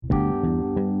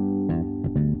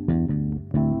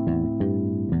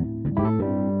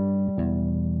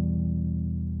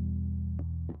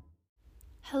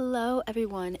Hello,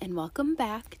 everyone, and welcome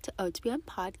back to OTBM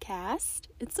Podcast.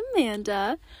 It's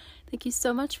Amanda. Thank you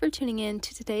so much for tuning in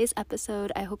to today's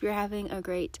episode. I hope you're having a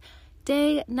great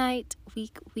day, night,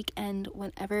 week, weekend,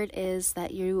 whenever it is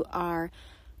that you are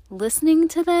listening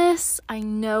to this. I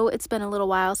know it's been a little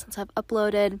while since I've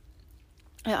uploaded.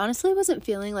 I honestly wasn't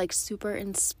feeling super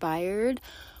inspired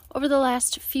over the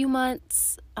last few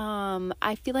months.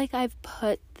 I feel like I've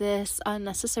put this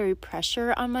unnecessary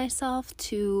pressure on myself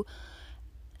to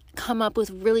come up with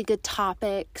really good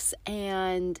topics,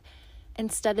 and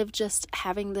instead of just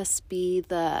having this be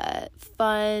the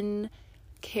fun,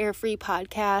 carefree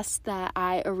podcast that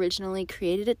I originally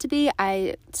created it to be,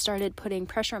 I started putting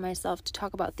pressure on myself to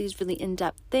talk about these really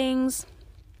in-depth things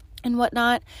and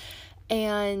whatnot,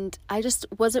 and I just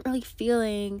wasn't really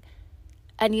feeling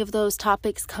any of those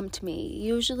topics come to me.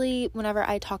 Usually whenever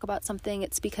I talk about something,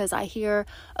 it's because I hear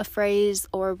a phrase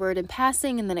or a word in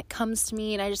passing and then it comes to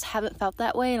me, and I just haven't felt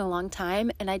that way in a long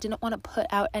time, and I didn't want to put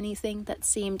out anything that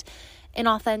seemed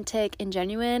inauthentic and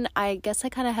genuine. I guess I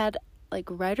kind of had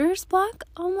writer's block,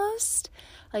 almost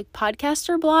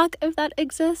podcaster block, if that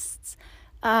exists.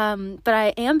 But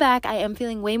I am back. I am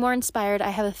feeling way more inspired. I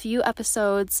have a few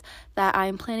episodes that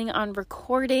I'm planning on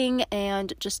recording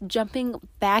and just jumping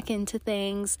back into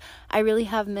things. I really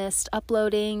have missed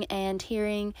uploading and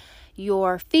hearing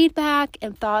your feedback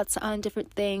and thoughts on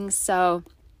different things. So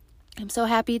I'm so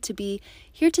happy to be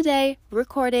here today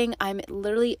recording. I'm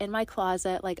literally in my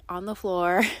closet, on the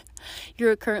floor.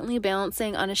 You're currently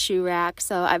balancing on a shoe rack,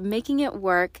 so I'm making it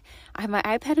work. I have my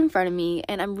iPad in front of me,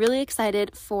 and I'm really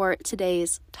excited for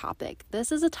today's topic.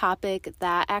 This is a topic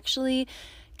that actually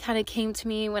kind of came to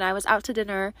me when I was out to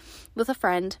dinner with a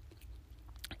friend,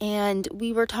 and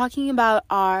we were talking about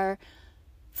our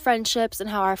friendships and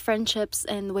how our friendships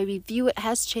and the way we view it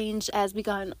has changed as we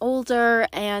gotten older,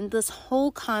 and this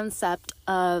whole concept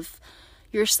of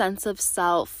your sense of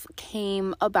self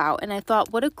came about, and I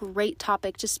thought, what a great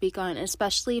topic to speak on,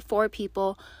 especially for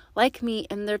people like me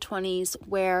in their 20s,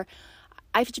 where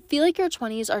I feel like your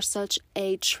 20s are such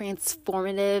a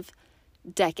transformative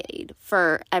decade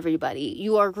for everybody.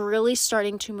 You are really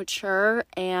starting to mature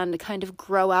and kind of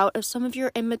grow out of some of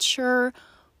your immature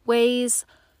ways,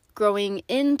 growing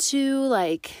into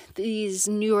these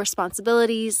new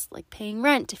responsibilities, like paying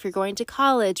rent if you're going to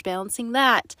college, balancing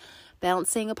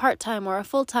a part-time or a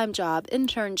full-time job,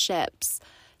 internships,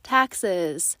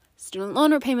 taxes, student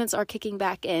loan repayments are kicking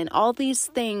back in. All these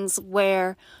things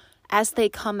where as they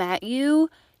come at you,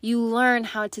 you learn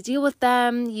how to deal with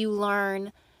them. You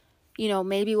learn,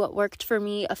 maybe what worked for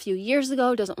me a few years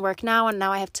ago doesn't work now, and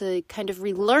now I have to kind of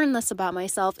relearn this about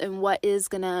myself and what is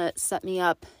going to set me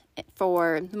up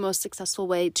for the most successful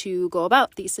way to go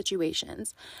about these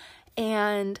situations.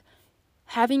 And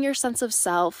having your sense of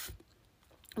self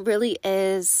really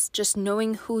is just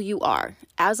knowing who you are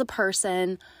as a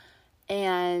person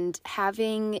and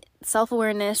having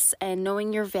self-awareness and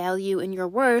knowing your value and your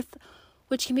worth,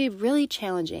 which can be really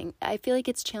challenging. I feel like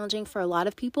it's challenging for a lot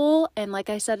of people, and like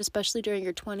I said, especially during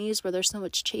your 20s where there's so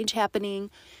much change happening,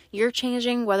 you're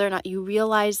changing whether or not you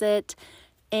realize it.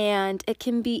 And it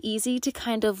can be easy to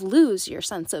kind of lose your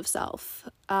sense of self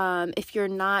if you're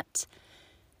not,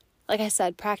 like I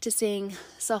said, practicing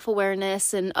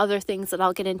self-awareness and other things that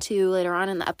I'll get into later on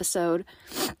in the episode.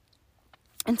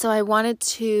 And so I wanted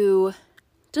to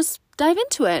just dive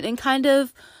into it and kind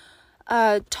of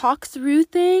talk through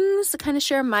things, kind of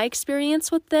share my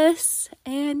experience with this.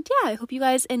 And yeah, I hope you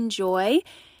guys enjoy.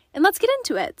 And let's get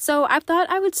into it. So I thought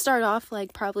I would start off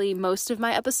probably most of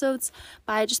my episodes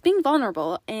by just being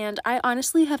vulnerable. And I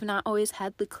honestly have not always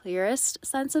had the clearest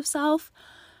sense of self.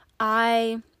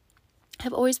 I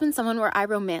have always been someone where I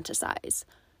romanticize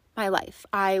my life.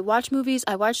 I watch movies,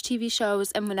 I watch TV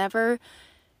shows, and whenever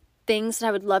things that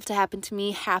I would love to happen to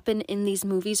me happen in these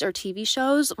movies or TV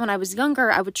shows, when I was younger,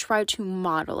 I would try to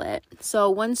model it. So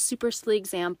one super silly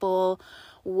example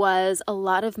was a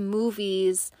lot of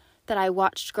movies that I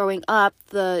watched growing up.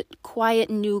 The quiet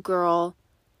new girl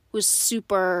was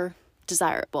super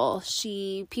desirable.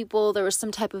 There was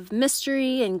some type of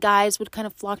mystery, and guys would kind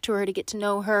of flock to her to get to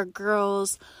know her.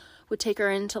 Girls would take her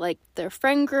into their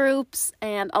friend groups,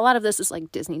 and a lot of this is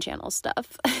Disney Channel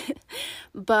stuff.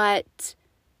 But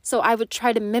so I would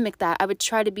try to mimic that. I would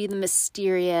try to be the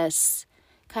mysterious,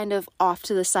 kind of off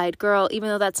to the side girl, even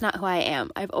though that's not who I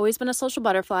am. I've always been a social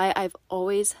butterfly. I've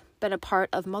always been a part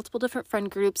of multiple different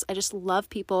friend groups. I just love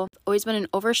people. Always been an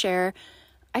overshare.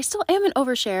 I still am an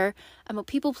overshare. I'm a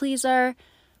people pleaser.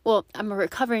 Well, I'm a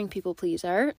recovering people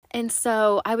pleaser. And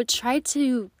so I would try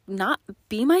to not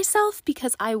be myself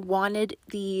because I wanted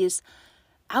these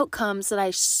outcomes that I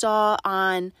saw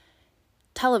on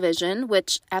television,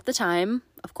 which at the time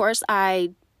Of course,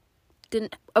 I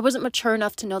wasn't mature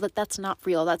enough to know that that's not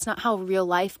real. That's not how real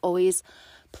life always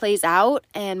plays out.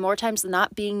 And more times than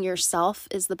not, being yourself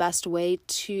is the best way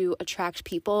to attract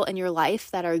people in your life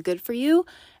that are good for you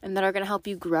and that are going to help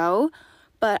you grow.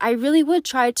 But I really would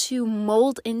try to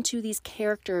mold into these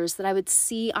characters that I would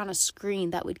see on a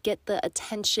screen that would get the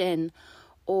attention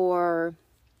or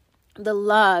the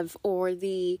love or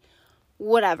the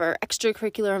whatever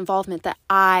extracurricular involvement that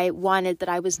I wanted that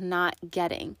I was not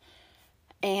getting.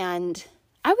 And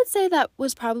I would say that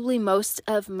was probably most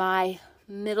of my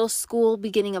middle school,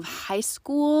 beginning of high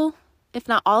school, if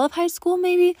not all of high school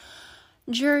maybe,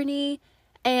 journey.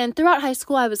 And throughout high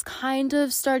school, I was kind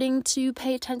of starting to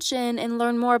pay attention and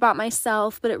learn more about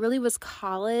myself, but it really was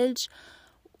college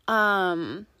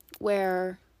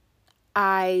where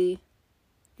I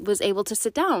was able to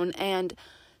sit down and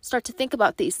start to think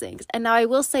about these things. And now I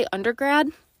will say undergrad,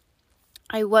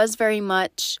 I was very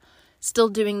much still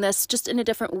doing this just in a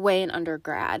different way in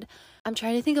undergrad. I'm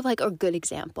trying to think of like a good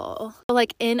example.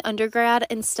 Like in undergrad,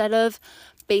 instead of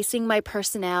basing my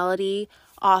personality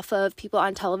off of people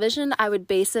on television, I would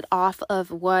base it off of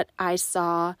what I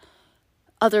saw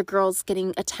other girls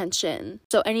getting attention.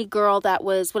 So any girl that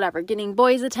was getting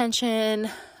boys' attention,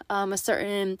 a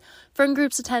certain friend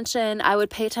group's attention, I would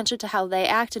pay attention to how they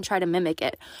act and try to mimic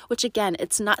it, which again,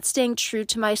 it's not staying true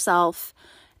to myself.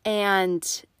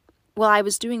 And while I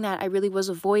was doing that, I really was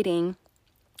avoiding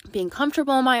being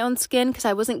comfortable in my own skin because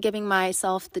I wasn't giving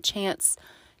myself the chance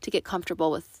to get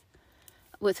comfortable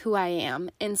with who I am.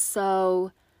 And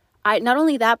so not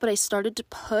only that, but I started to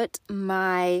put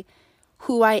my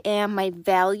who I am, my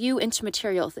value into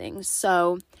material things.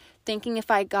 So thinking if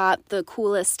I got the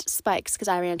coolest spikes, because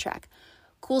I ran track,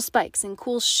 cool spikes and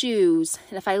cool shoes,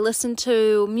 and if I listened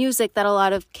to music that a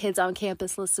lot of kids on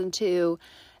campus listen to,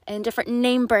 and different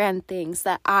name brand things,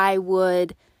 that I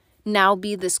would now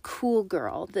be this cool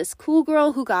girl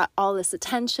who got all this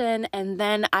attention, and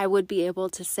then I would be able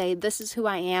to say, this is who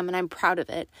I am, and I'm proud of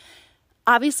it.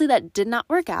 Obviously, that did not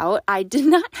work out. I did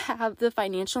not have the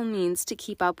financial means to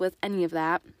keep up with any of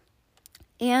that,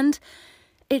 and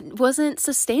it wasn't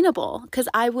sustainable because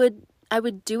I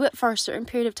would do it for a certain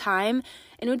period of time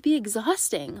and it would be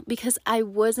exhausting because I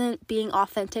wasn't being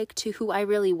authentic to who I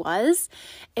really was.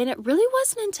 And it really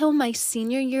wasn't until my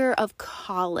senior year of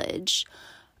college.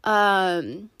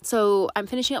 So I'm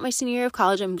finishing up my senior year of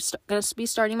college. I'm going to be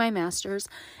starting my master's.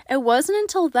 It wasn't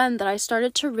until then that I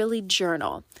started to really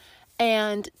journal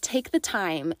and take the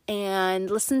time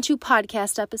and listen to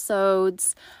podcast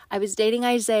episodes. I was dating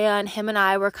Isaiah and him and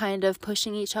I were kind of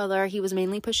pushing each other. He was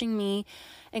mainly pushing me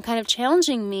and kind of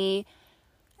challenging me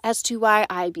as to why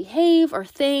I behave or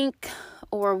think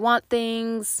or want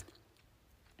things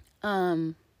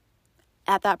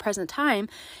at that present time.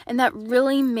 And that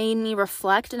really made me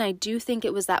reflect. And I do think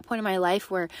it was that point in my life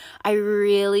where I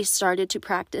really started to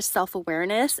practice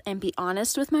self-awareness and be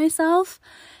honest with myself.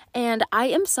 And I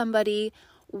am somebody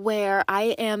where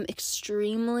I am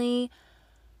extremely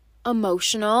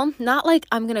emotional. Not like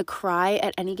I'm going to cry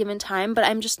at any given time, but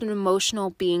I'm just an emotional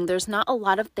being. There's not a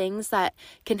lot of things that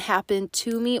can happen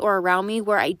to me or around me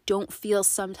where I don't feel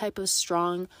some type of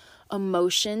strong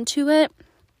emotion to it.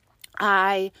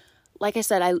 Like I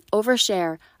said, I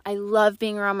overshare. I love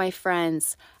being around my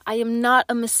friends. I am not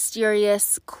a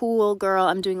mysterious, cool girl.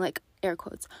 I'm doing like air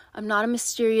quotes. I'm not a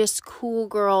mysterious, cool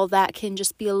girl that can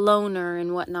just be a loner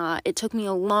and whatnot. It took me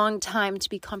a long time to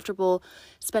be comfortable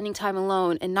spending time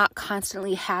alone and not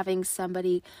constantly having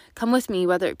somebody come with me,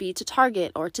 whether it be to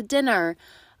Target or to dinner,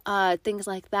 things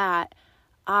like that.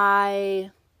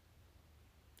 I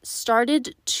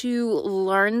started to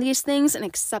learn these things and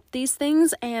accept these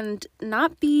things and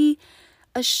not be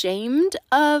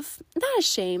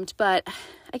but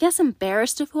I guess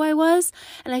embarrassed of who I was.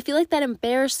 And I feel like that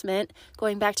embarrassment,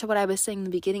 going back to what I was saying in the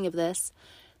beginning of this,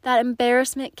 that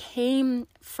embarrassment came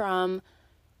from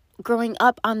growing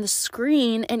up on the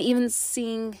screen and even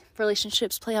seeing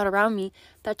relationships play out around me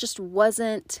that just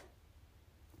wasn't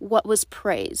what was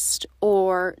praised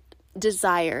or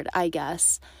desired, I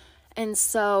guess. And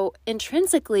so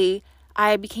intrinsically,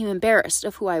 I became embarrassed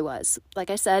of who I was. Like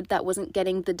I said, that wasn't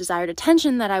getting the desired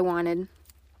attention that I wanted.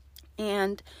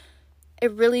 And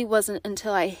it really wasn't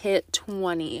until I hit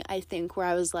 20, I think, where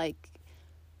I was like,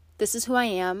 this is who I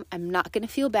am. I'm not going to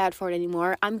feel bad for it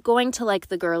anymore. I'm going to like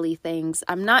the girly things.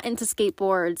 I'm not into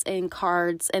skateboards and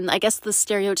cards and I guess the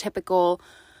stereotypical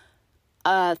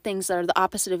things that are the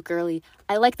opposite of girly.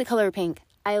 I like the color pink.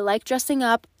 I like dressing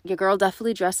up. Your girl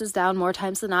definitely dresses down more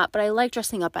times than not, but I like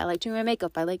dressing up. I like doing my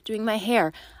makeup. I like doing my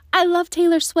hair. I love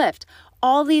Taylor Swift.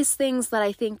 All these things that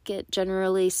I think get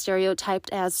generally stereotyped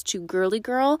as to girly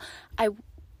girl, I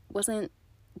wasn't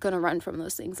going to run from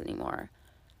those things anymore.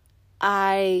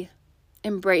 I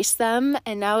embrace them,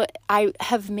 and now I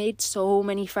have made so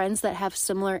many friends that have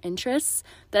similar interests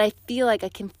that I feel like I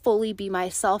can fully be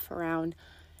myself around,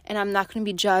 and I'm not going to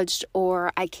be judged,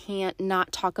 or I can't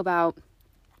not talk about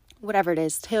whatever it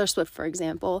is, Taylor Swift, for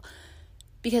example,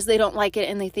 because they don't like it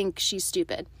and they think she's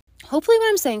stupid. Hopefully what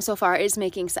I'm saying so far is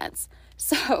making sense.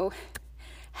 So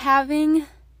having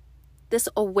this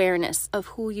awareness of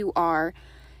who you are,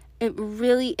 it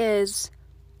really is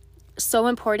so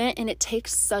important, and it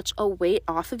takes such a weight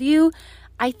off of you.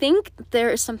 I think there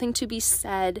is something to be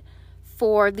said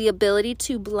for the ability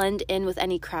to blend in with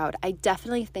any crowd. I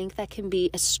definitely think that can be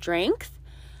a strength.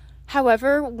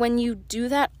 However, when you do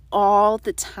that all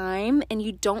the time and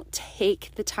you don't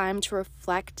take the time to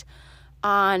reflect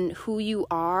on who you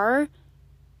are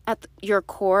at your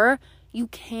core, you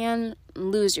can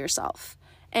lose yourself.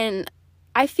 And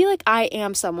I feel like I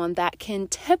am someone that can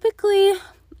typically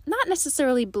not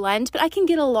necessarily blend, but I can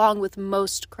get along with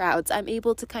most crowds. I'm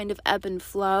able to kind of ebb and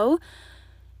flow.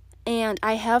 And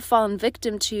I have fallen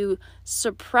victim to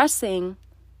suppressing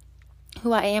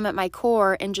who I am at my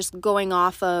core and just going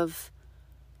off of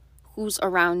who's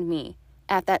around me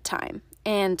at that time.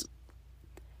 And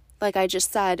like I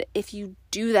just said, if you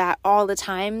do that all the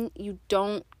time, you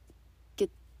don't get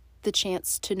the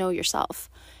chance to know yourself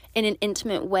in an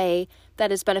intimate way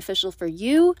that is beneficial for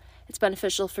you. It's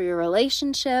beneficial for your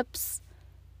relationships.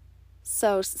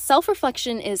 So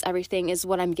self-reflection is everything, is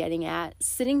what I'm getting at.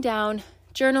 Sitting down,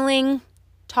 journaling,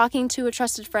 talking to a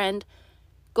trusted friend,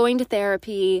 going to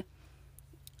therapy,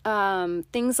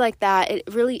 things like that. It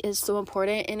really is so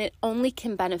important, and it only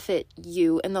can benefit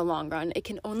you in the long run. It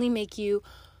can only make you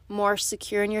more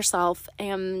secure in yourself,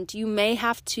 and you may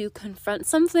have to confront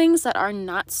some things that are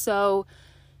not so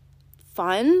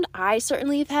fun. I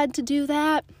certainly have had to do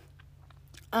that,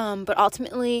 but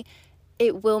ultimately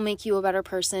it will make you a better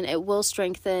person. It will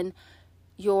strengthen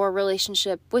your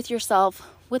relationship with yourself,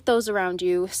 with those around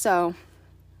you. So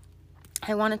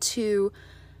I wanted to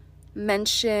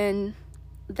mention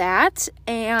that,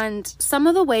 and some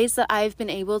of the ways that I've been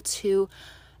able to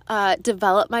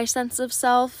develop my sense of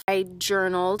self. I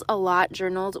journaled a lot.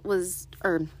 Journaling,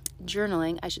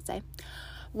 I should say,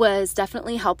 was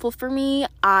definitely helpful for me.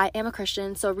 I am a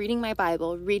Christian, so reading my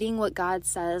Bible, reading what God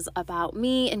says about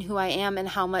me and who I am and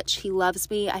how much He loves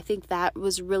me, I think that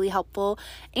was really helpful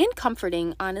and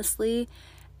comforting, honestly.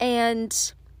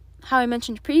 And how I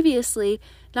mentioned previously,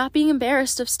 not being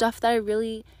embarrassed of stuff that I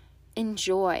really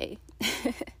enjoy,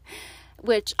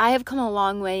 which I have come a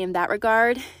long way in that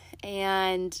regard.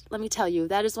 And let me tell you,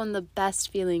 that is one of the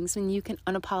best feelings, when you can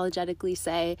unapologetically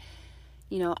say,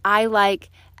 you know, I like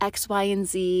X, Y, and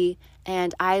Z,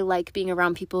 and I like being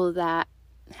around people that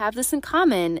have this in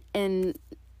common, and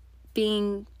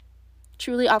being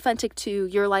truly authentic to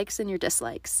your likes and your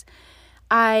dislikes.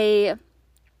 I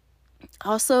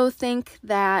also think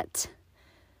that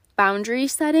boundary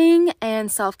setting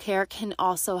and self-care can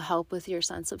also help with your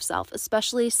sense of self,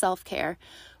 especially self-care.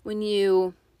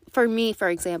 For me, for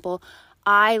example,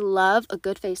 I love a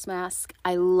good face mask.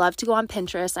 I love to go on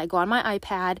Pinterest. I go on my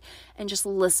iPad and just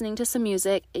listening to some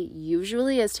music. It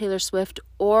usually is Taylor Swift,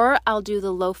 or I'll do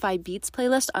the Lo-Fi Beats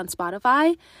playlist on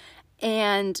Spotify,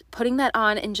 and putting that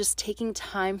on and just taking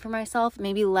time for myself,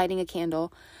 maybe lighting a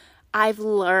candle. I've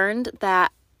learned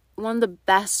that one of the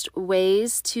best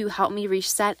ways to help me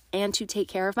reset and to take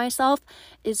care of myself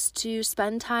is to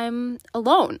spend time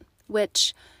alone,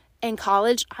 which in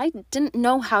college, I didn't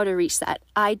know how to reset.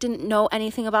 I didn't know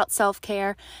anything about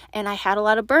self-care, and I had a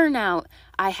lot of burnout.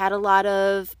 I had a lot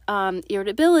of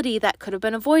irritability that could have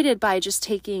been avoided by just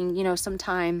taking, some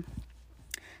time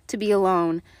to be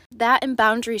alone. That and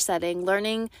boundary setting,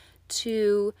 learning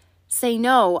to say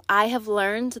no. I have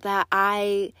learned that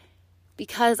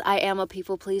because I am a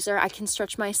people pleaser, I can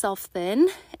stretch myself thin,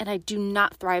 and I do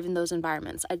not thrive in those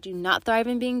environments. I do not thrive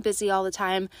in being busy all the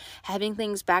time, having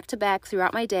things back to back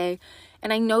throughout my day.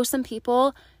 And I know some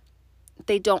people,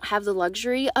 they don't have the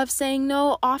luxury of saying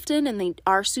no often, and they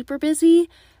are super busy.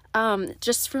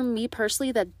 Just for me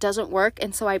personally, that doesn't work.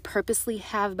 And so I purposely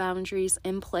have boundaries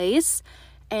in place.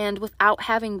 And without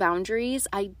having boundaries,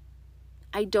 I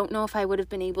don't know if I would have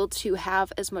been able to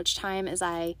have as much time as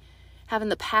I have in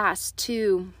the past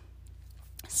to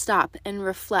stop and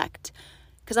reflect,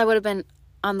 because I would have been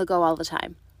on the go all the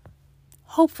time.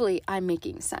 Hopefully I'm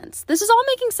making sense. This is all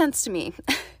making sense to me.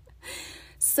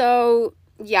 So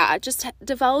yeah, just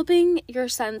developing your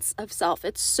sense of self.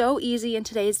 It's so easy in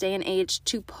today's day and age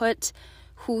to put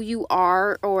who you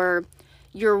are or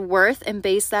your worth and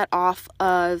base that off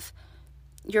of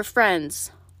your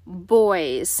friends,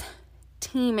 boys,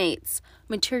 teammates,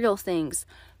 material things.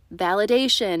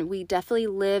 validation. We definitely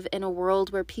live in a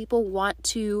world where people want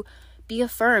to be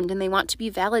affirmed and they want to be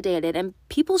validated, and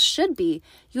people should be.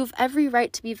 You have every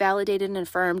right to be validated and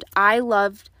affirmed. I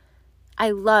love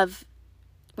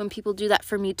when people do that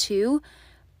for me too.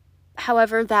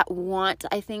 However, that want,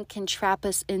 I think, can trap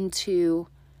us into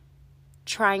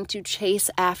trying to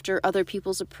chase after other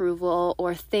people's approval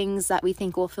or things that we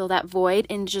think will fill that void,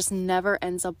 and just never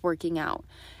ends up working out.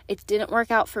 It didn't work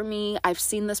out for me. I've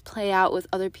seen this play out with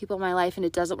other people in my life, and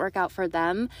it doesn't work out for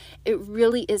them. It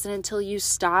really isn't until you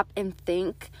stop and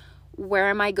think, where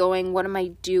am I going? What am I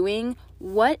doing?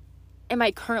 What am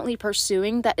I currently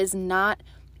pursuing that is not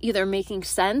either making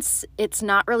sense? It's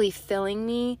not really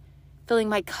filling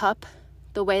my cup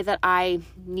the way that I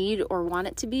need or want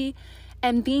it to be.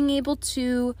 And being able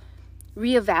to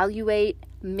reevaluate,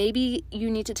 maybe you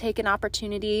need to take an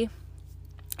opportunity.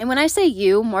 And when I say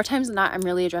you, more times than not, I'm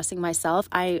really addressing myself.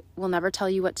 I will never tell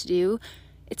you what to do.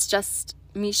 It's just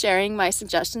me sharing my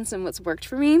suggestions and what's worked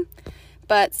for me.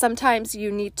 But sometimes you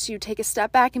need to take a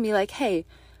step back and be like, hey,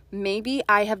 maybe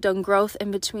I have done growth in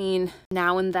between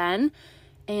now and then.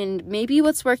 And maybe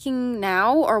what's working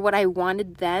now or what I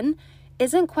wanted then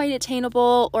isn't quite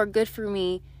attainable or good for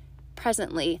me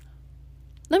presently.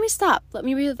 Let me stop. Let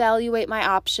me reevaluate my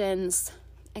options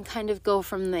and kind of go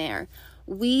from there.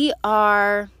 We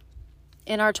are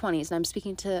in our 20s, and I'm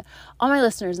speaking to all my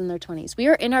listeners in their 20s. We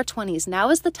are in our 20s. Now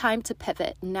is the time to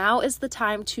pivot. Now is the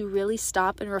time to really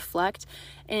stop and reflect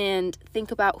and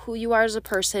think about who you are as a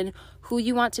person, who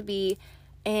you want to be,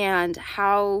 and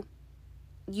how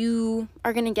you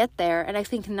are going to get there. And I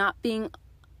think not being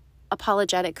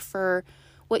apologetic for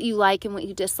what you like and what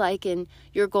you dislike and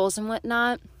your goals and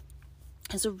whatnot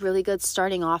is a really good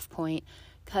starting off point,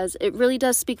 because it really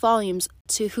does speak volumes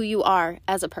to who you are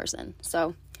as a person.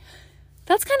 So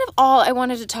that's kind of all I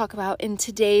wanted to talk about in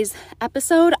today's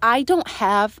episode. I don't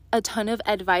have a ton of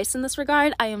advice in this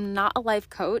regard. I am not a life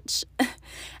coach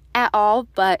at all,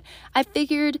 but I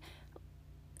figured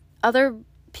other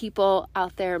people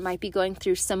out there might be going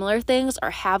through similar things or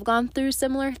have gone through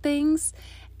similar things.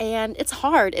 And it's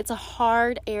hard. It's a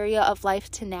hard area of life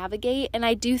to navigate. And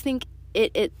I do think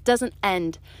it doesn't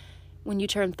end when you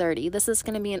turn 30. This is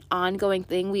going to be an ongoing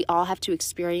thing we all have to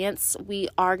experience. We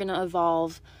are going to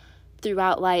evolve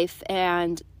throughout life,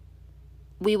 and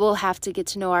we will have to get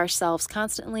to know ourselves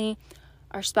constantly.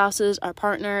 Our spouses, our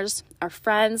partners, our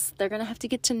friends, they're going to have to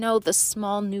get to know the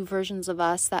small new versions of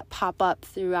us that pop up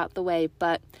throughout the way.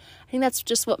 But I think that's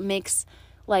just what makes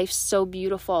life so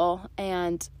beautiful.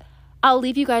 And I'll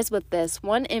leave you guys with this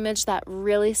one image that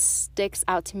really sticks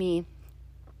out to me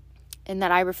and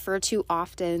that I refer to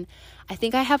often. I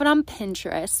think I have it on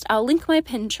Pinterest. I'll link my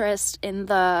Pinterest in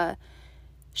the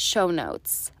show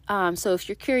notes. So if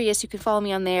you're curious, you can follow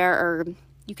me on there, or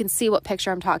you can see what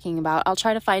picture I'm talking about. I'll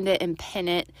try to find it and pin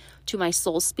it to my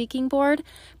soul speaking board.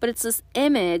 But it's this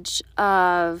image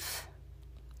of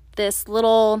this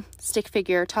little stick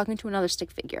figure talking to another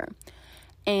stick figure.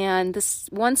 And this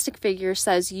one stick figure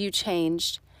says, "You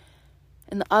changed."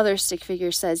 And the other stick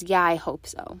figure says, "Yeah, I hope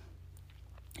so."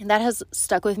 And that has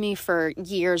stuck with me for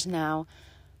years now,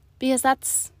 because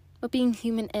that's what being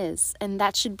human is. And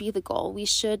that should be the goal. We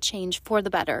should change for the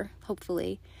better,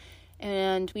 hopefully.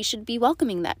 And we should be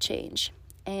welcoming that change.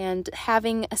 And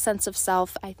having a sense of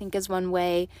self, I think, is one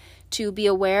way to be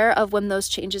aware of when those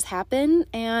changes happen.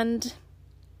 And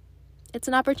it's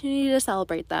an opportunity to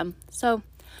celebrate them. So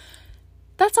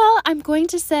that's all I'm going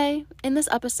to say in this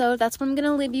episode. That's what I'm going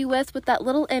to leave you with that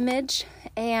little image.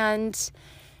 And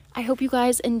I hope you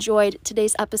guys enjoyed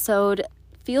today's episode.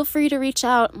 Feel free to reach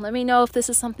out and let me know if this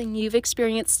is something you've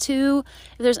experienced too.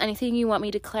 If there's anything you want me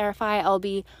to clarify, I'll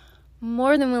be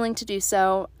more than willing to do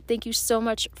so. Thank you so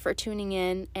much for tuning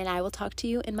in, and I will talk to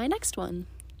you in my next one.